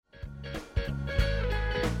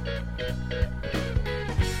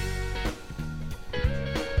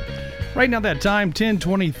Right now that time,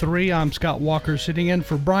 10:23. I'm Scott Walker sitting in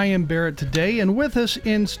for Brian Barrett today. And with us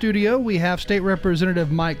in studio, we have State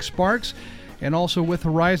Representative Mike Sparks, and also with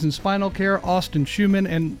Horizon Spinal Care, Austin Schumann.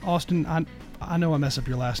 And Austin, I know I mess up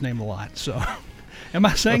your last name a lot, so am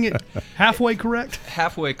I saying it halfway correct?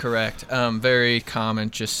 Halfway correct. Very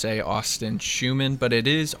common, just say Austin Schumann, but it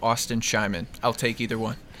is Austin Shyman. I'll take either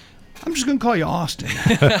one. I'm just going to call you Austin.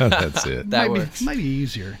 That's it. That works. Might be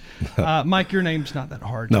easier. Mike, your name's not that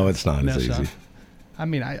hard. No, it's not. It's mess easy. up. I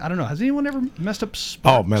mean, I don't know. Has anyone ever messed up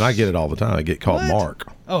Sparks? Oh, man, I get it all the time. I get called What? Mark.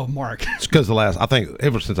 Oh, Mark. It's because I think,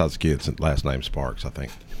 ever since I was a kid, since last name Sparks, I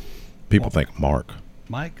think people think Mark.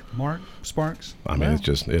 Mike, Mark, Sparks. I mean,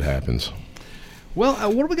 it happens. Well,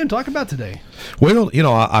 what are we going to talk about today? Well,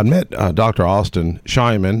 I met Dr. Austin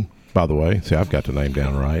Shyman, by the way. See, I've got the name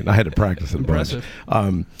down right. I had to practice it a bunch.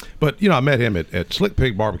 Impressive. But, I met him at Slick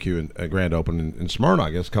Pig Barbecue at Grand Opening in Smyrna,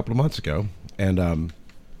 I guess, a couple of months ago. And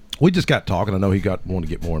we just got talking. I know he wanted to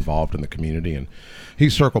get more involved in the community. And he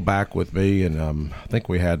circled back with me, and I think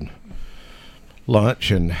we had lunch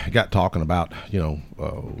and got talking about, he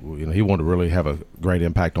wanted to really have a great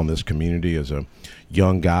impact on this community as a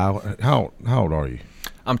young guy. How old are you?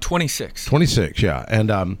 I'm 26. 26, yeah.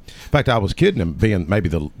 And in fact, I was kidding him, being maybe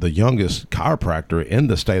the youngest chiropractor in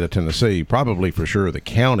the state of Tennessee, probably for sure the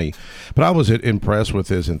county. But I was impressed with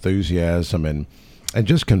his enthusiasm and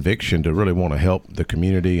just conviction to really want to help the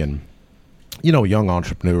community. And, a young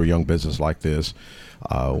entrepreneur, young business like this,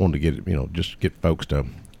 wanted to get, just get folks to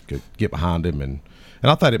get behind him. And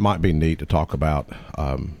I thought it might be neat to talk about,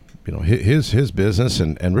 his business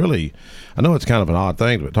and really, I know it's kind of an odd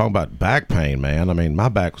thing, but talking about back pain, man. I mean, my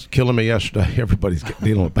back was killing me yesterday. Everybody's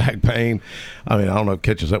dealing with back pain. I mean, I don't know if it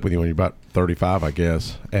catches up with you when you're about 35, I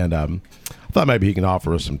guess. And I thought maybe he can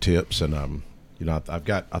offer us some tips. And,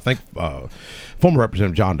 I think former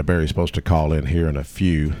Representative John DeBerry is supposed to call in here in a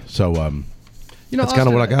few. So that's kind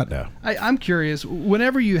of what I got now. I'm curious,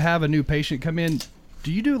 whenever you have a new patient come in,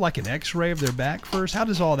 do you do like an x-ray of their back first? How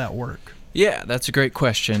does all that work? Yeah, that's a great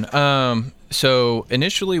question. So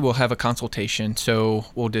initially we'll have a consultation. So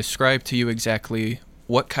we'll describe to you exactly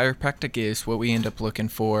what chiropractic is, what we end up looking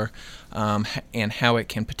for, and how it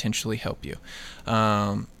can potentially help you.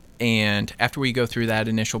 And after we go through that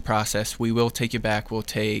initial process, we will take you back. We'll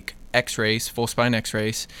take x-rays, full spine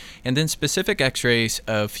x-rays, and then specific x-rays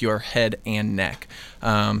of your head and neck.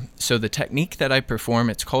 So the technique that I perform,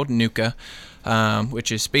 it's called NUCA,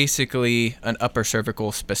 which is basically an upper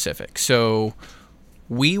cervical specific. So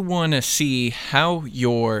we want to see how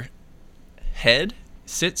your head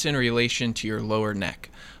sits in relation to your lower neck.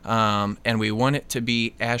 And we want it to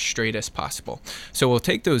be as straight as possible. So we'll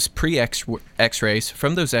take those x-rays.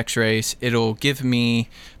 From those x-rays, it'll give me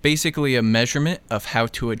basically a measurement of how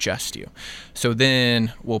to adjust you. So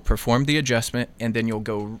then we'll perform the adjustment, and then you'll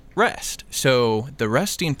go rest. So the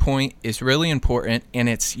resting point is really important, and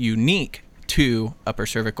it's unique to upper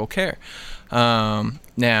cervical care.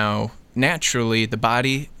 Now, naturally, the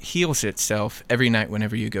body heals itself every night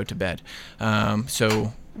whenever you go to bed.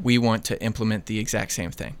 So we want to implement the exact same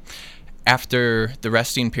thing. After the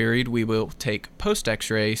resting period, we will take post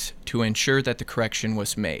x-rays to ensure that the correction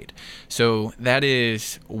was made. So that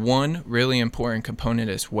is one really important component,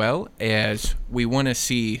 as well as we want to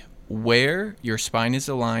see where your spine is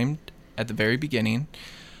aligned at the very beginning.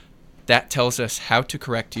 That tells us how to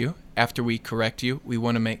correct you. After we correct you, we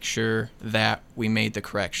want to make sure that we made the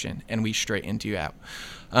correction and we straightened you out.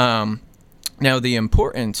 Now, the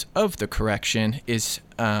importance of the correction is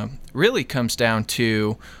really comes down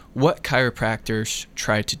to what chiropractors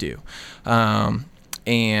try to do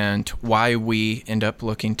and why we end up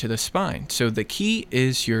looking to the spine. So the key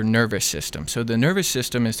is your nervous system. So the nervous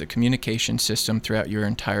system is the communication system throughout your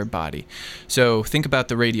entire body. So think about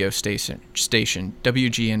the radio station,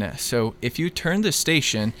 WGNS. So if you turn the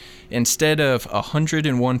station, instead of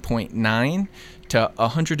 101.9 to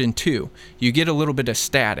 102, you get a little bit of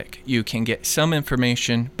static. You can get some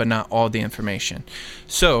information, but not all the information.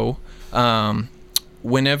 So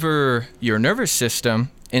whenever your nervous system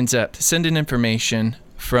ends up sending information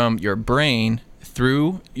from your brain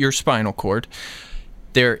through your spinal cord,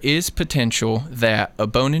 there is potential that a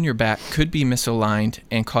bone in your back could be misaligned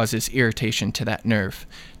and causes irritation to that nerve.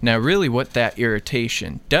 Now, really what that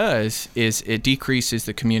irritation does is it decreases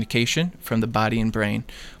the communication from the body and brain.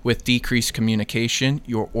 With decreased communication,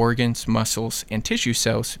 your organs, muscles, and tissue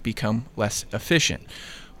cells become less efficient,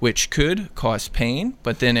 which could cause pain,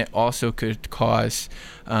 but then it also could cause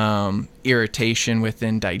irritation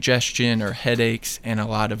within digestion or headaches and a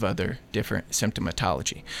lot of other different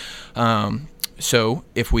symptomatology. So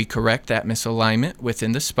if we correct that misalignment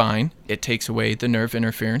within the spine, it takes away the nerve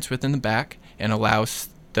interference within the back and allows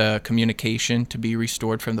the communication to be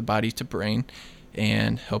restored from the body to brain,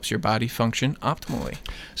 and helps your body function optimally.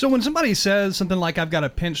 So when somebody says something like, I've got a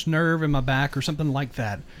pinched nerve in my back or something like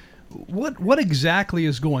that, what exactly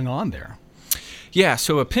is going on there? Yeah,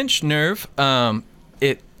 so a pinched nerve,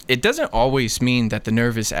 it doesn't always mean that the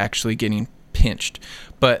nerve is actually getting pinched,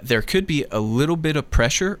 but there could be a little bit of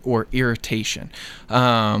pressure or irritation.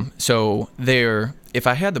 So if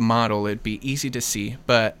I had the model, it'd be easy to see,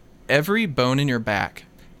 but every bone in your back,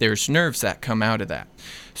 there's nerves that come out of that.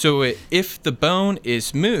 So if the bone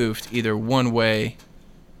is moved either one way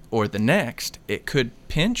or the next, it could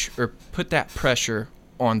pinch or put that pressure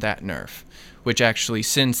on that nerve, which actually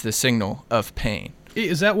sends the signal of pain.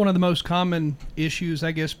 Is that one of the most common issues,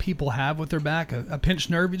 I guess, people have with their back, a pinched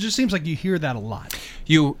nerve? It just seems like you hear that a lot.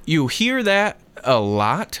 You hear that a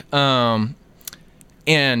lot, and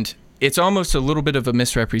it's almost a little bit of a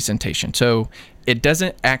misrepresentation. So it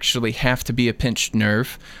doesn't actually have to be a pinched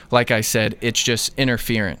nerve. Like I said, it's just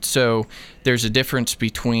interference. So there's a difference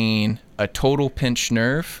between a total pinched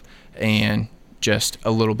nerve and just a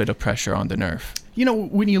little bit of pressure on the nerve. You know,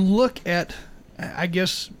 when you look at, I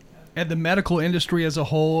guess, at the medical industry as a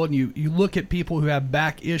whole, and you look at people who have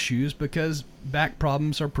back issues, because back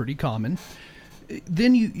problems are pretty common,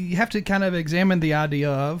 then you have to kind of examine the idea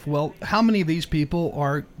of, well, how many of these people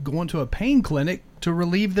are going to a pain clinic to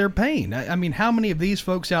relieve their pain? I mean, how many of these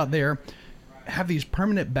folks out there have these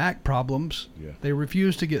permanent back problems? Yeah. They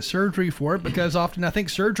refuse to get surgery for it because often I think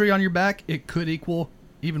surgery on your back, it could equal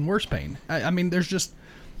even worse pain. I mean, there's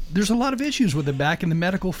a lot of issues with the back in the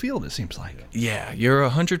medical field, it seems like. Yeah, you're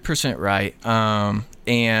 100% right.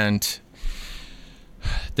 And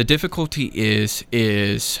the difficulty is,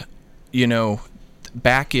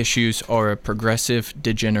 back issues are a progressive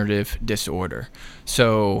degenerative disorder.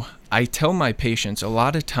 So I tell my patients a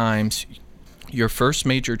lot of times your first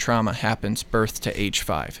major trauma happens birth to age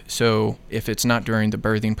 5. So if it's not during the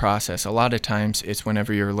birthing process, a lot of times it's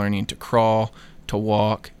whenever you're learning to crawl, to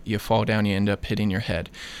walk, you fall down, you end up hitting your head.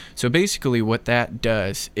 So basically what that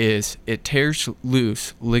does is it tears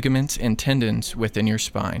loose ligaments and tendons within your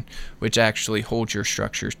spine, which actually hold your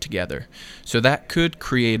structures together. So that could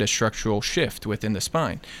create a structural shift within the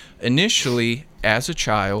spine. Initially, as a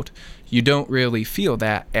child, you don't really feel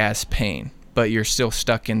that as pain, but you're still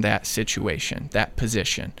stuck in that situation, that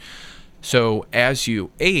position. So as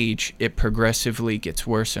you age, it progressively gets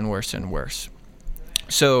worse and worse and worse.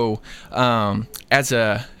 So as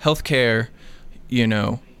a healthcare,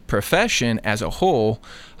 profession as a whole,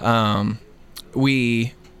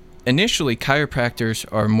 initially chiropractors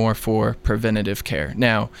are more for preventative care.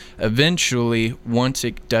 Now, eventually, once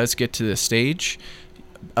it does get to the stage,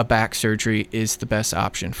 a back surgery is the best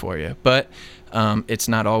option for you, but it's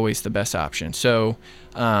not always the best option. So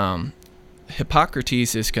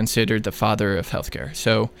Hippocrates is considered the father of healthcare.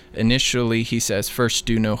 So initially he says, first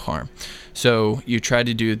do no harm. So you try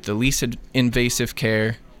to do the least invasive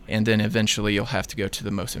care, and then eventually you'll have to go to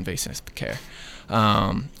the most invasive care.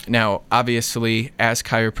 Now, obviously, as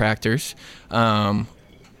chiropractors,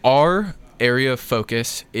 our area of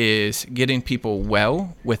focus is getting people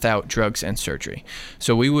well without drugs and surgery.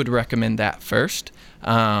 So we would recommend that first,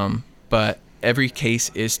 but every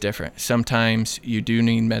case is different. Sometimes you do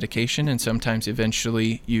need medication, and sometimes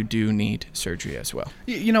eventually you do need surgery as well.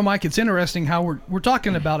 Mike, it's interesting how we're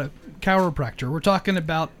talking about a chiropractor. We're talking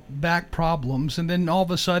about back problems, and then all of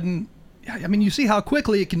a sudden, I mean, you see how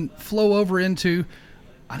quickly it can flow over into,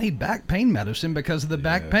 I need back pain medicine because of the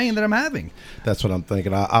back pain that I'm having. That's what I'm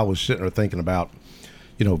thinking. I was sitting there thinking about,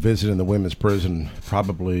 visiting the women's prison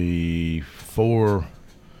probably 3 or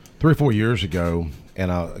 4 years ago,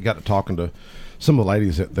 and I got to talking to some of the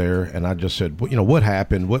ladies there, and I just said, what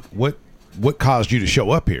happened? What caused you to show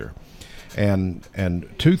up here? And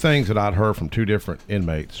 2 things that I'd heard from 2 different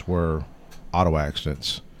inmates were auto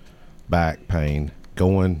accidents, back pain,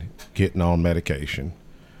 getting on medication,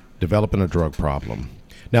 developing a drug problem.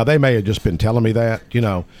 Now, they may have just been telling me that,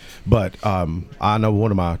 but I know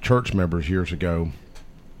one of my church members years ago,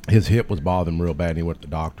 his hip was bothering him real bad, and he went to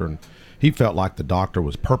the doctor, and he felt like the doctor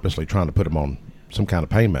was purposely trying to put him on some kind of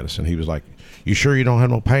pain medicine. He was like, you sure you don't have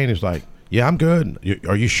no pain? He's like, yeah, I'm good.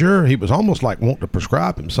 Are you sure? He was almost like wanting to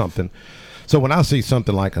prescribe him something. So when I see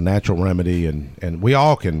something like a natural remedy, and we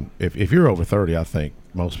all can, if you're over 30, I think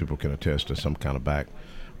most people can attest to some kind of back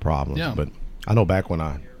problems. Yeah. But I know back when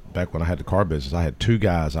I had the car business, I had 2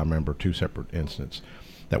 guys, I remember 2 separate incidents,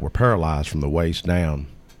 that were paralyzed from the waist down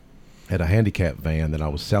at a handicap van that I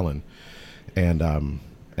was selling. And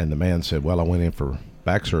the man said, well, I went in for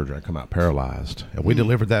back surgery. I come out paralyzed, and we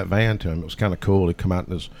delivered that van to him. It was kind of cool. He'd come out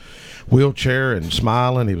in his wheelchair and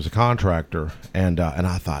smiling. He was a contractor, and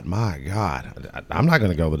I thought, my God, I'm not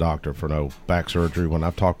going to go to the doctor for no back surgery when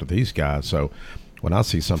I've talked to these guys. So when I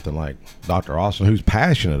see something like Dr. Austin, who's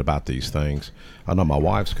passionate about these things, I know my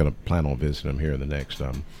wife's going to plan on visiting him here in the next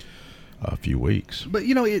few weeks. But,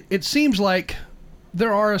 it seems like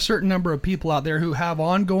there are a certain number of people out there who have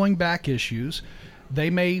ongoing back issues. They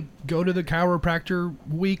may go to the chiropractor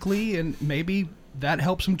weekly, and maybe that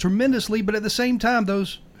helps them tremendously. But at the same time,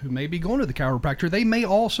 those who may be going to the chiropractor, they may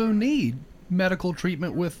also need medical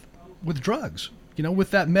treatment with drugs,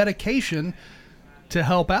 with that medication to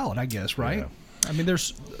help out, I guess, right? Yeah. I mean,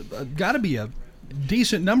 there's got to be a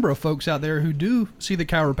decent number of folks out there who do see the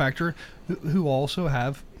chiropractor who also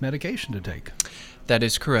have medication to take. That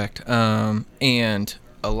is correct. And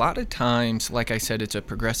a lot of times, like I said, it's a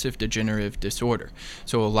progressive degenerative disorder.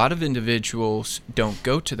 So a lot of individuals don't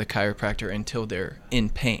go to the chiropractor until they're in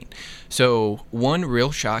pain. So one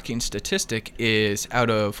real shocking statistic is out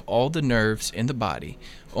of all the nerves in the body,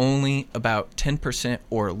 only about 10%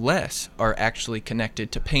 or less are actually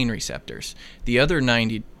connected to pain receptors. The other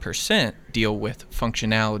 90% deal with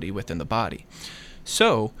functionality within the body.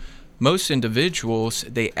 So most individuals,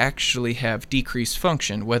 they actually have decreased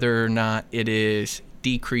function, whether or not it is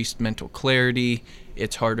decreased mental clarity,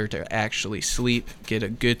 it's harder to actually sleep, get a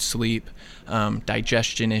good sleep,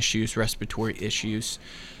 digestion issues, respiratory issues.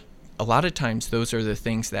 A lot of times those are the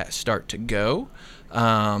things that start to go,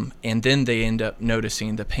 and then they end up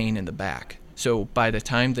noticing the pain in the back. So by the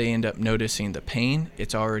time they end up noticing the pain,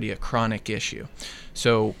 it's already a chronic issue.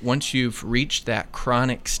 So once you've reached that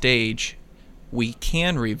chronic stage, we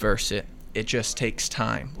can reverse it. It just takes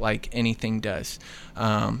time, like anything does.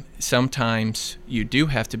 Sometimes you do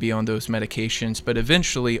have to be on those medications, but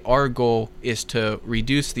eventually our goal is to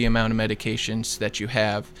reduce the amount of medications that you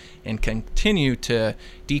have and continue to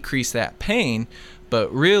decrease that pain.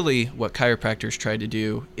 But really what chiropractors try to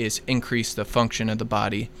do is increase the function of the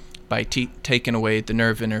body by taking away the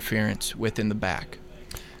nerve interference within the back.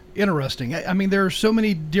 Interesting. I mean, there are so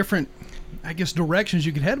many different, directions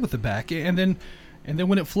you could head with the back. And then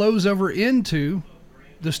when it flows over into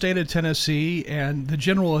the state of Tennessee and the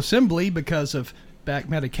General Assembly because of back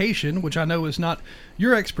medication, which I know is not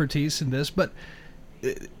your expertise in this, but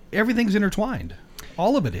everything's intertwined.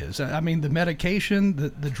 All of it is. I mean, the medication,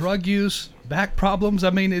 the drug use, back problems.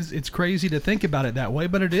 I mean, it's crazy to think about it that way,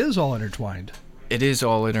 but it is all intertwined. It is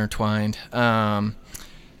all intertwined.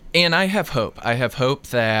 And I have hope. I have hope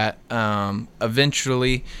that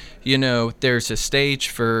eventually, there's a stage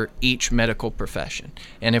for each medical profession.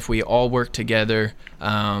 And if we all work together,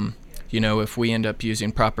 if we end up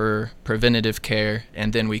using proper preventative care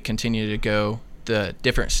and then we continue to go the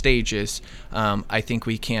different stages, I think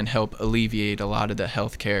we can help alleviate a lot of the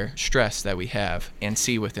healthcare stress that we have and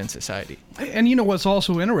see within society. And what's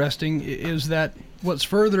also interesting is that what's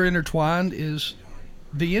further intertwined is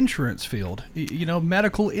the insurance field,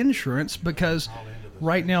 medical insurance, because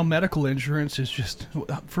right now medical insurance is just,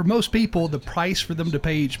 for most people, the price for them to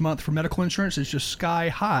pay each month for medical insurance is just sky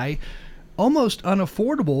high, almost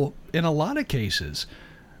unaffordable in a lot of cases.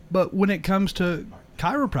 But when it comes to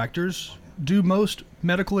chiropractors, do most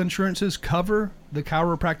medical insurances cover the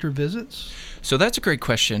chiropractor visits? So that's a great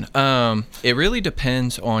question. It really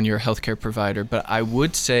depends on your healthcare provider, but I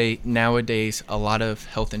would say nowadays a lot of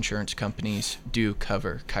health insurance companies do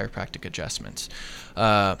cover chiropractic adjustments.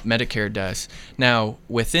 Medicare does. Now,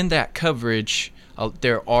 within that coverage,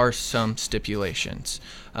 there are some stipulations.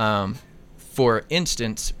 For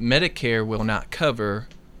instance, Medicare will not cover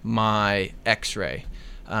my x-ray.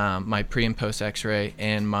 My pre and post x-ray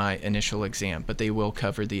and my initial exam, but they will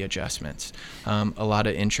cover the adjustments. A lot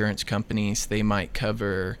of insurance companies, they might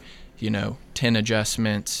cover, 10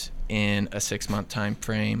 adjustments in a 6-month time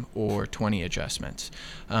frame or 20 adjustments.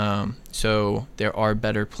 So there are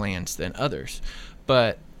better plans than others.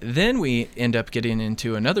 But then we end up getting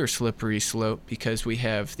into another slippery slope because we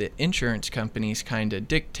have the insurance companies kind of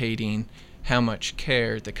dictating how much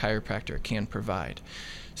care the chiropractor can provide.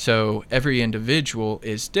 So every individual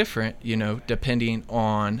is different, depending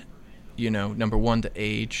on, number one, the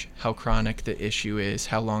age, how chronic the issue is,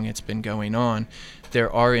 how long it's been going on.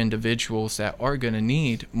 There are individuals that are going to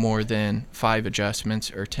need more than 5 adjustments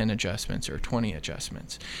or 10 adjustments or 20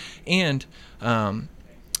 adjustments. And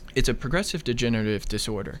it's a progressive degenerative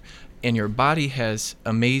disorder, and your body has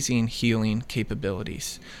amazing healing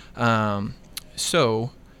capabilities.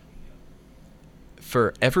 So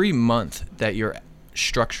for every month that you're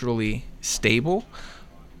structurally stable,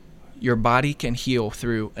 your body can heal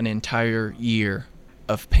through an entire year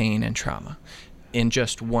of pain and trauma. in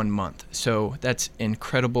just 1 month. So that's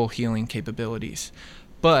incredible healing capabilities.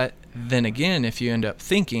 But then again, if you end up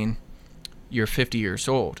thinking you're 50 years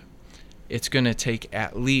old, it's going to take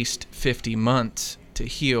at least 50 months to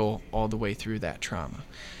heal all the way through that trauma.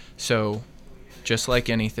 So just like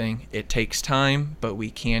anything, it takes time, but we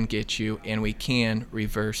can get you and we can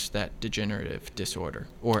reverse that degenerative disorder,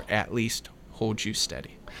 or at least hold you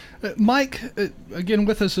steady. Mike, again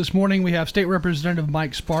with us this morning, we have State Representative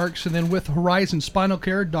Mike Sparks, and then with Horizon Spinal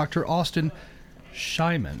Care, Dr. Austin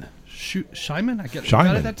Shyman. Shyman? I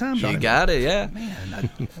got it that time? You got it, yeah. Man,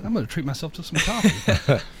 I'm going to treat myself to some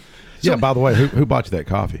coffee. Yeah, by the way, who bought you that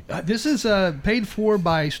coffee? This is paid for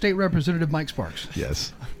by State Representative Mike Sparks.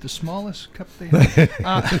 Yes. The smallest cup they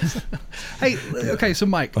have. Hey, okay, so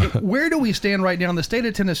Mike, where do we stand right now in the state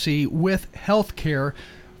of Tennessee with health care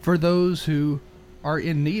for those who are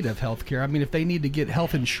in need of health care? I mean, if they need to get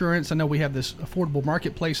health insurance, I know we have this affordable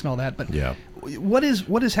marketplace and all that, but yeah. What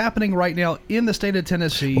is happening right now in the state of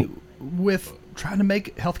Tennessee with trying to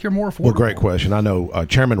make healthcare more affordable? Well, great question. I know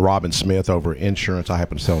Chairman Robin Smith over insurance. I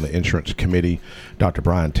happen to sit on the insurance committee. Dr.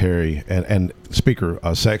 Brian Terry and Speaker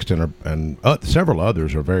Sexton and several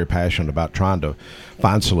others are very passionate about trying to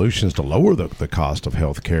find solutions to lower the cost of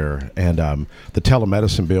health care. And the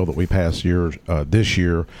telemedicine bill that we passed this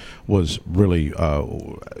year was really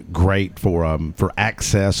great for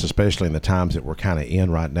access, especially in the times that we're kind of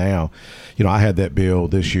in right now. You know, I had that bill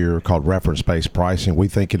this year called reference-based pricing. We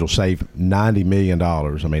think it'll save $90 million.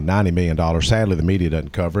 $90 million. Sadly, the media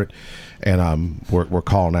doesn't cover it. And we're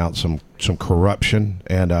calling out some corruption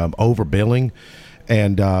and overbilling.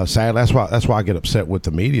 And sadly, that's why I get upset with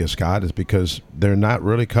the media, Scott, is because they're not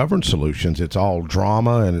really covering solutions. It's all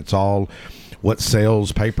drama, and it's all what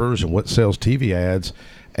sells papers and what sells TV ads.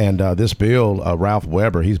 And this bill, Ralph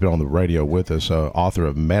Weber, he's been on the radio with us, author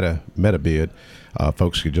of MetaBid.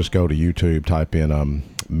 Folks could just go to YouTube, type in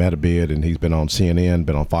MetaBid, and he's been on CNN,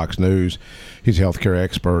 been on Fox News. He's a healthcare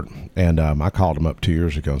expert, and I called him up 2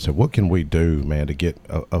 years ago and said, what can we do, man, to get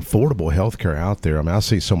affordable healthcare out there? I mean, I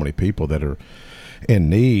see so many people that are in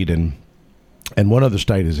need, and one other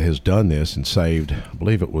state has done this and saved,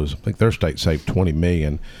 I think their state saved $20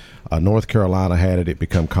 million. North Carolina had it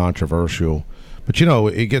become controversial. But, you know,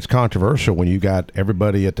 it gets controversial when you got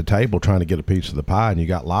everybody at the table trying to get a piece of the pie, and you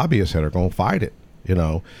got lobbyists that are going to fight it, you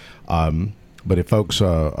know. But if folks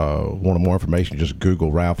want more information, just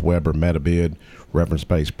Google Ralph Weber MetaBid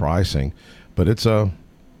reference-based pricing. But it's a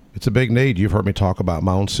big need. You've heard me talk about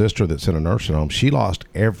my own sister that's in a nursing home. She lost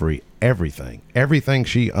everything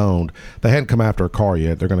she owned. They hadn't come after her car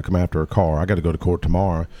yet. They're going to come after her car. I got to go to court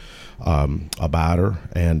tomorrow about her.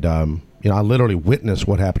 And, you know, I literally witnessed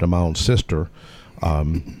what happened to my own sister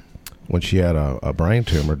when she had a brain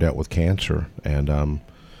tumor, dealt with cancer, and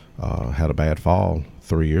had a bad fall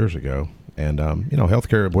 3 years ago. And, you know,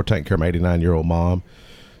 healthcare, we're taking care of my 89-year-old mom.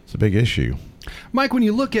 It's a big issue. Mike, when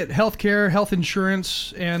you look at healthcare, health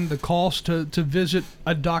insurance, and the cost to visit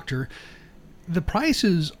a doctor, the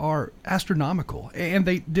prices are astronomical, and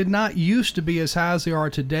they did not used to be as high as they are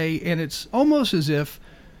today. And it's almost as if,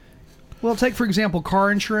 well, take, for example,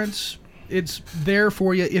 car insurance. It's there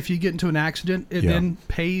for you if you get into an accident. It then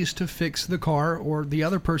pays to fix the car or the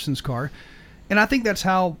other person's car. And I think that's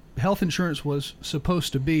how health insurance was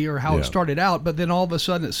supposed to be, or how it started out. But then all of a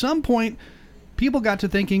sudden, at some point, people got to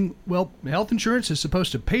thinking, well, health insurance is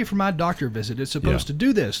supposed to pay for my doctor visit. It's supposed to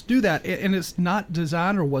do this, do that. And it's not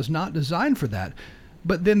designed, or was not designed for that.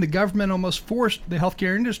 But then the government almost forced the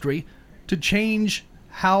healthcare industry to change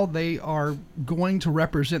how they are going to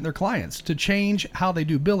represent their clients, to change how they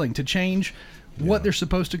do billing, to change what they're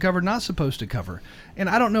supposed to cover, not supposed to cover. And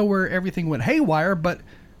I don't know where everything went haywire, but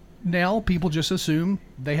now people just assume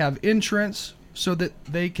they have insurance so that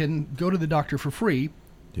they can go to the doctor for free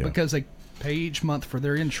because they pay each month for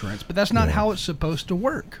their insurance. But that's not how it's supposed to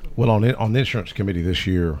work. Well, on the insurance committee this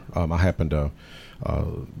year, I happened to,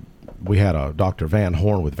 we had a Dr. Van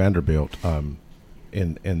Horn with Vanderbilt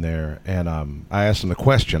in there, and I asked him a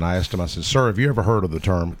question. I said, sir, have you ever heard of the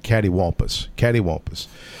term cattywampus? Cattywampus.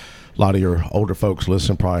 A lot of your older folks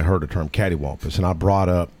listening probably heard the term cattywampus. And I brought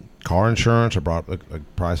up car insurance. I brought up the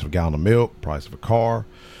price of a gallon of milk, price of a car,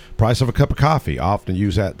 price of a cup of coffee. I often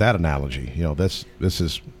use that analogy. You know, this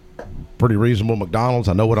is pretty reasonable. McDonald's,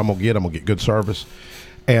 I know what I'm going to get. I'm going to get good service,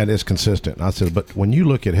 and it's consistent. And I said, but when you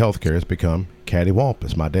look at healthcare, it's become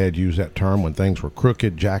cattywampus. My dad used that term when things were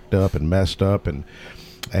crooked, jacked up, and messed up, and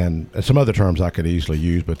some other terms I could easily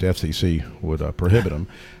use, but the FCC would prohibit them.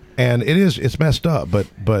 And it's messed up,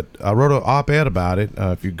 but I wrote an op-ed about it.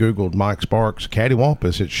 If you Googled Mike Sparks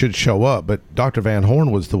cattywampus, it should show up. But Dr. Van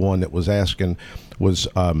Horn was the one that was asking,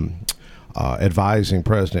 advising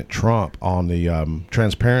President Trump on the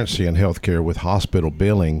transparency in healthcare with hospital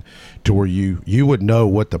billing, to where you would know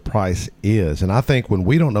what the price is. And I think when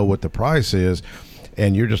we don't know what the price is,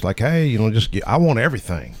 and you're just like, hey, I want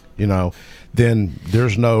everything, then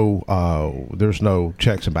there's no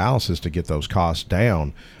checks and balances to get those costs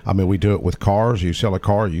down. I mean, we do it with cars. You sell a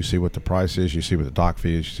car, you see what the price is, you see what the doc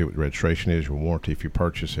fee is, you see what the registration is, your warranty if you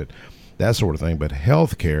purchase it, that sort of thing. But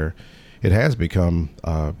healthcare, it has become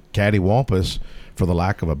cattywampus, for the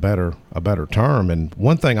lack of a better term. And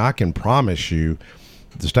one thing I can promise you,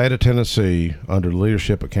 the state of Tennessee, under the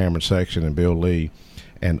leadership of Cameron Sexton and Bill Lee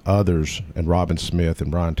and others, and Robin Smith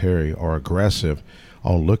and Brian Terry, are aggressive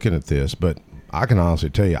on looking at this. But I can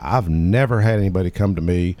honestly tell you, I've never had anybody come to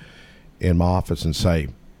me in my office and say,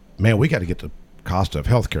 man, we got to get the cost of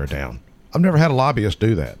healthcare down. I've never had a lobbyist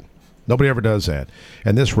do that. Nobody ever does that.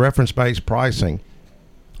 And this reference-based pricing,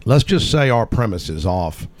 let's just say our premise is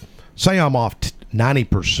off. Say I'm off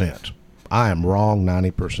 90%. I am wrong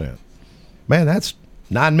 90%. Man, that's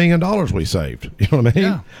 $9 million we saved. You know what I mean?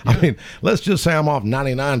 Yeah. I mean, let's just say I'm off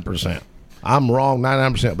 99%. I'm wrong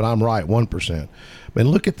 99%, but I'm right 1%. But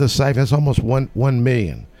look at the savings. That's almost $1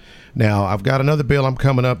 million. Now, I've got another bill I'm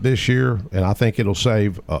coming up this year, and I think it'll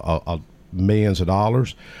save millions of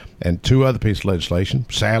dollars. And 2 other pieces of legislation.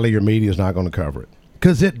 Sadly, your media is not going to cover it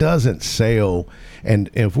because it doesn't sell. And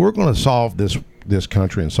if we're going to solve this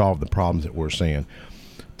country and solve the problems that we're seeing,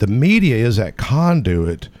 the media is that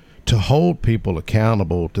conduit to hold people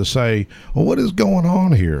accountable, to say, well, what is going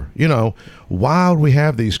on here? Why would we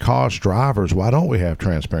have these cost drivers? Why don't we have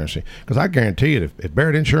transparency? Because I guarantee you, if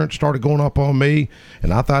Barrett Insurance started going up on me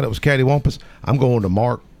and I thought it was cattywampus, I'm going to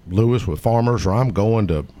Mark Lewis with Farmers, or I'm going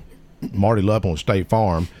to Marty Lupin with State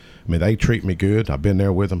Farm. I mean, they treat me good. I've been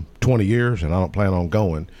there with them 20 years, and I don't plan on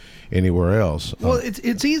going anywhere else. Well,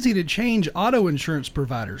 it's easy to change auto insurance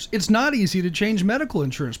providers. It's not easy to change medical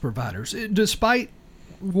insurance providers, despite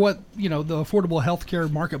what the affordable healthcare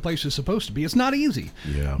marketplace is supposed to be. It's not easy.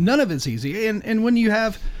 Yeah. None of it's easy. And when you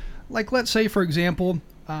have, like, let's say, for example,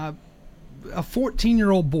 a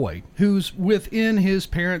 14-year-old boy who's within his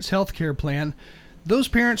parents' healthcare plan, those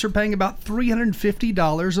parents are paying about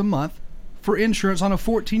 $350 a month for insurance on a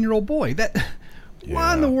 14-year-old boy.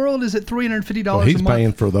 Why in the world is it $350 a month? He's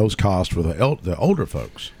paying for those costs for the older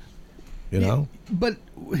folks, But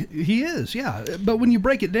he is, yeah. But when you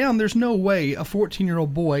break it down, there's no way a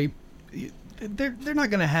 14-year-old boy, they're not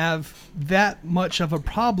going to have that much of a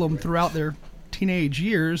problem throughout their teenage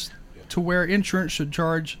years to where insurance should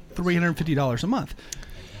charge $350 a month.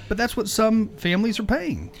 But that's what some families are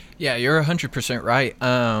paying. Yeah, you're 100% right.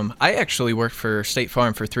 I actually worked for State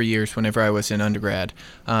Farm for 3 years whenever I was in undergrad.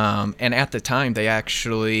 And at the time, they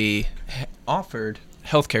actually offered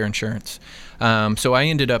healthcare insurance. So I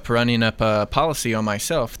ended up running up a policy on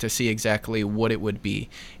myself to see exactly what it would be.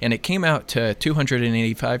 And it came out to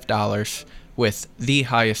 $285 with the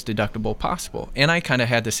highest deductible possible. And I kind of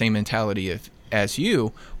had the same mentality as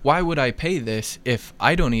you. Why would I pay this if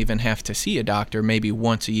I don't even have to see a doctor maybe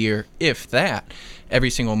once a year, if that? Every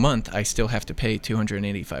single month, I still have to pay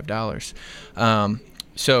 $285.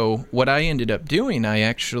 So what I ended up doing, I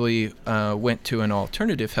actually went to an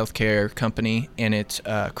alternative healthcare company, and it's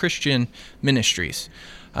Christian Ministries.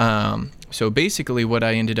 So basically what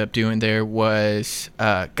I ended up doing there was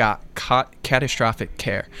got catastrophic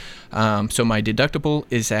care. So my deductible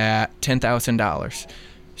is at $10,000.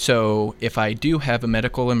 So if I do have a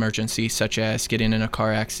medical emergency, such as getting in a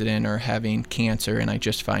car accident or having cancer, and I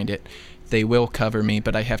just find it, they will cover me,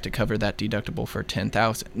 but I have to cover that deductible for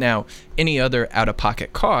 $10,000. Now, any other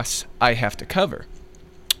out-of-pocket costs, I have to cover.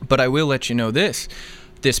 But I will let you know this.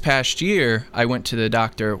 This past year, I went to the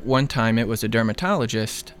doctor. One time, it was a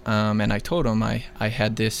dermatologist, and I told him I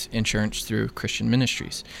had this insurance through Christian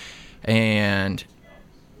Ministries. And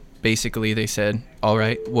basically, they said, all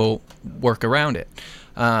right, we'll work around it.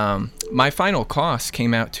 My final cost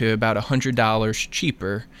came out to about $100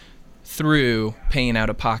 cheaper through paying out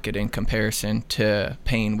of pocket in comparison to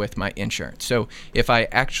paying with my insurance. So if I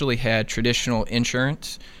actually had traditional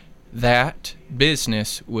insurance, that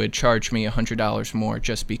business would charge me $100 more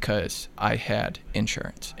just because I had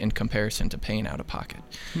insurance in comparison to paying out of pocket.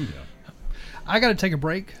 I got to take a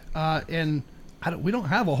break, and we don't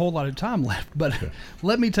have a whole lot of time left, but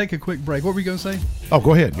let me take a quick break. What were you going to say? Oh,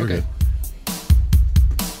 go ahead. You're good.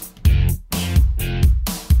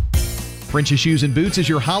 French's Shoes and Boots is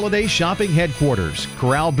your holiday shopping headquarters.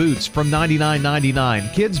 Corral boots from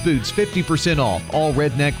 $99.99. Kids boots 50% off. All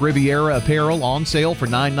Redneck Riviera apparel on sale for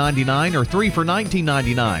 $9.99 or 3 for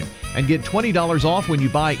 $19.99. And get $20 off when you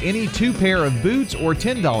buy any 2 pair of boots or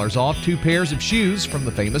 $10 off 2 pairs of shoes from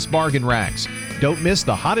the famous bargain racks. Don't miss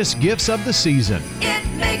the hottest gifts of the season. It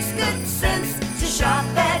makes good sense to shop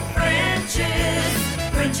at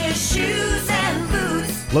French's. French's Shoes and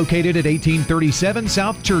Boots. Located at 1837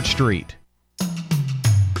 South Church Street.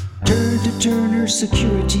 Turn to Turner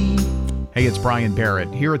Security. Hey, it's Brian Barrett.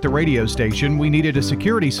 Here at the radio station, we needed a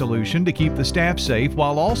security solution to keep the staff safe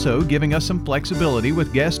while also giving us some flexibility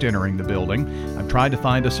with guests entering the building. I've tried to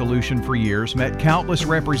find a solution for years, met countless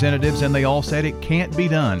representatives, and they all said it can't be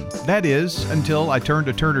done. That is, until I turned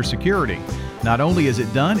to Turner Security. Not only is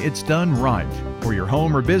it done, it's done right. For your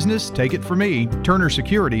home or business, take it from me. Turner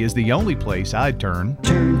Security is the only place I'd turn.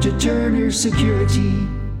 Turn to Turner Security.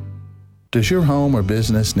 Does your home or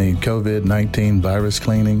business need COVID-19 virus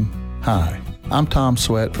cleaning? Hi, I'm Tom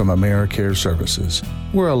Sweat from AmeriCare Services.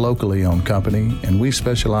 We're a locally owned company, and we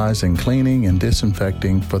specialize in cleaning and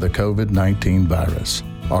disinfecting for the COVID-19 virus.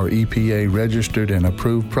 Our EPA-registered and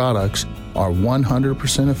approved products are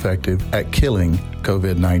 100% effective at killing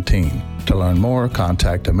COVID-19. To learn more,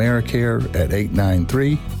 contact AmeriCare at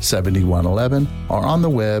 893-7111 or on the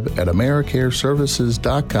web at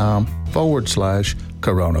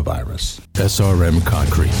americareservices.com/coronavirus. SRM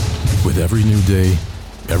Concrete. With every new day,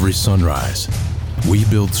 every sunrise, we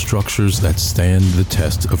build structures that stand the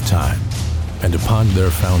test of time. And upon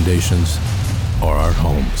their foundations are our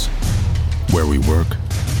homes, where we work,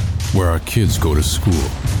 where our kids go to school.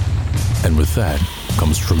 And with that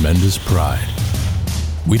comes tremendous pride.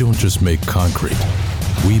 We don't just make concrete.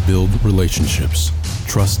 We build relationships,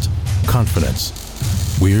 trust, confidence.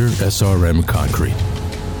 We're SRM Concrete.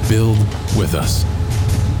 Build with us.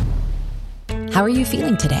 How are you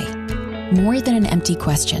feeling today? More than an empty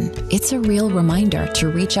question, it's a real reminder to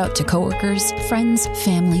reach out to coworkers, friends,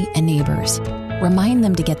 family, and neighbors. Remind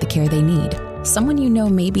them to get the care they need. Someone you know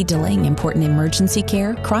may be delaying important emergency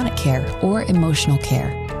care, chronic care, or emotional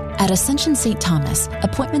care. At Ascension St. Thomas,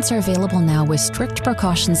 appointments are available now with strict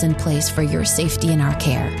precautions in place for your safety and our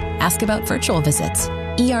care. Ask about virtual visits.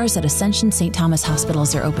 ERs at Ascension St. Thomas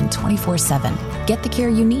hospitals are open 24/7. Get the care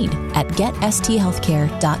you need at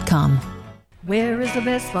getsthealthcare.com. Where is the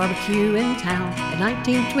best barbecue in town? At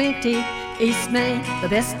 1920 East Main. The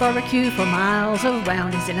best barbecue for miles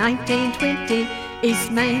around is in 1920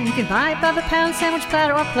 East Main. You can buy it by the pound, sandwich,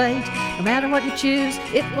 platter, or plate. No matter what you choose,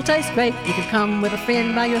 it will taste great. You can come with a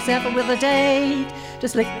friend, by yourself, or with a date.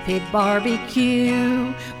 Just Lick Pig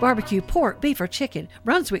Barbecue. Barbecue pork, beef, or chicken,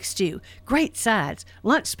 Brunswick stew, great sides,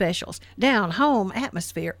 lunch specials, down-home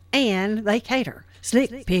atmosphere, and they cater.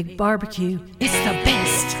 Slick Pig Barbecue, it's the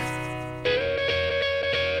best.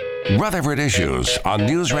 Rutherford Issues on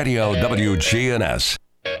News Radio WGNS.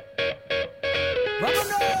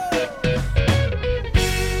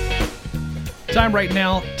 Time right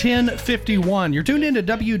now, 10:51. You're tuned into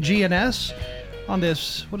WGNS on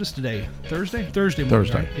this, what is today? Thursday morning,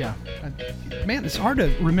 Thursday. right? Yeah. Man, it's hard to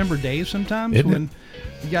remember days sometimes. Isn't when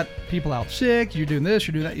you got people out sick, you're doing this,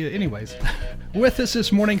 you're doing that. Anyways, with us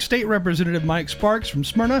this morning, State Representative Mike Sparks from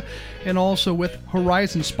Smyrna, and also with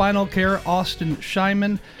Horizon Spinal Care, Austin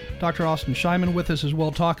Scheiman. Dr. Austin Scheiman with us as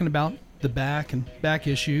well, talking about the back and back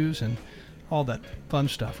issues and all that fun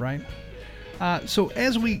stuff, right? So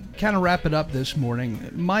as we kind of wrap it up this morning,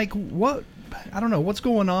 Mike, what's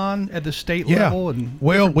going on at the state level? And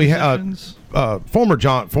well, we have former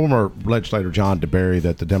legislator John DeBerry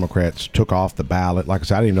that the Democrats took off the ballot. Like I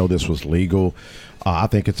said, I didn't know this was legal. I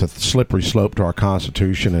think it's a slippery slope to our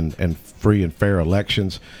Constitution and free and fair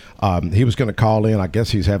elections. He was going to call in. I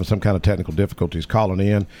guess he's having some kind of technical difficulties calling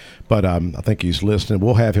in, but I think he's listening.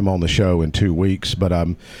 We'll have him on the show in 2 weeks. But,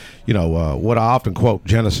 what I often quote,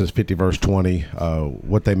 Genesis 50, verse 20,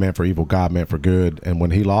 what they meant for evil, God meant for good. And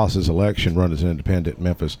when he lost his election, run as an independent in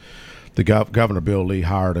Memphis, the Governor Bill Lee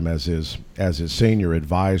hired him as his senior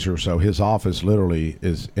advisor. So his office literally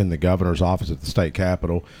is in the governor's office at the state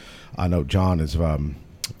capitol. I know John is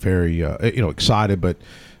very excited, but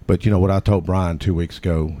what I told Brian 2 weeks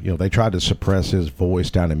ago, they tried to suppress his voice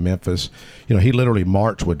down in Memphis. He literally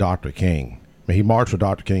marched with Dr. King. I mean, he marched with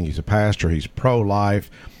Dr. King. He's a pastor. He's pro-life.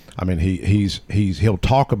 I mean, he'll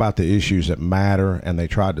talk about the issues that matter, and they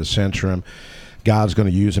tried to censor him. God's going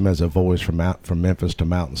to use him as a voice from Memphis to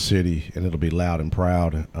Mountain City, and it'll be loud and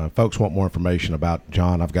proud. Folks want more information about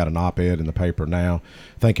John. I've got an op-ed in the paper now.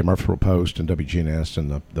 Thank you, Murfreesboro Post and WGNS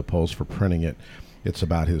and the Pulse for printing it. It's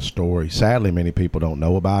about his story. Sadly, many people don't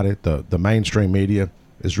know about it. The mainstream media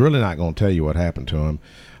is really not going to tell you what happened to him.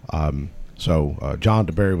 So John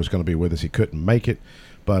DeBerry was going to be with us. He couldn't make it,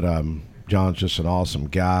 but John's just an awesome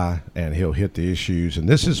guy, and he'll hit the issues. And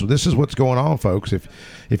this is what's going on, folks.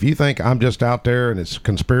 If you think I'm just out there and it's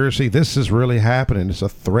conspiracy, this is really happening. It's a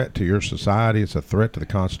threat to your society. It's a threat to the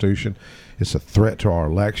Constitution. It's a threat to our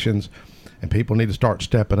elections. And people need to start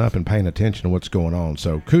stepping up and paying attention to what's going on.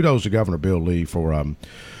 So kudos to Governor Bill Lee for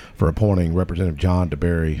appointing Representative John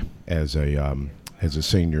DeBerry as a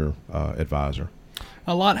senior advisor.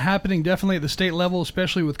 A lot happening definitely at the state level,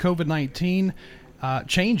 especially with COVID-19.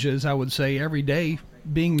 Changes, I would say, every day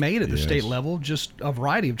being made at the state level, just a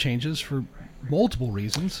variety of changes for multiple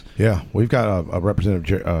reasons. Yeah, we've got a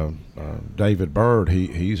Representative David Byrd.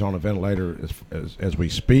 He's on a ventilator as we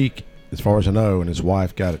speak, as far as I know, and his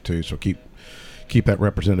wife got it too. So keep that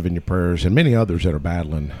representative in your prayers, and many others that are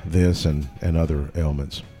battling this and other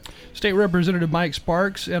ailments. State Representative Mike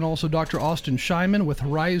Sparks and also Dr. Austin Scheiman with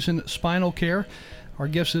Horizon Spinal Care, our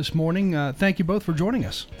guests this morning. Thank you both for joining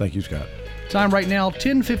us. Thank you, Scott. Time right now,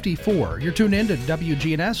 10:54. You're tuned in to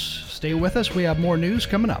WGNS. Stay with us. We have more news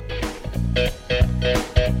coming up.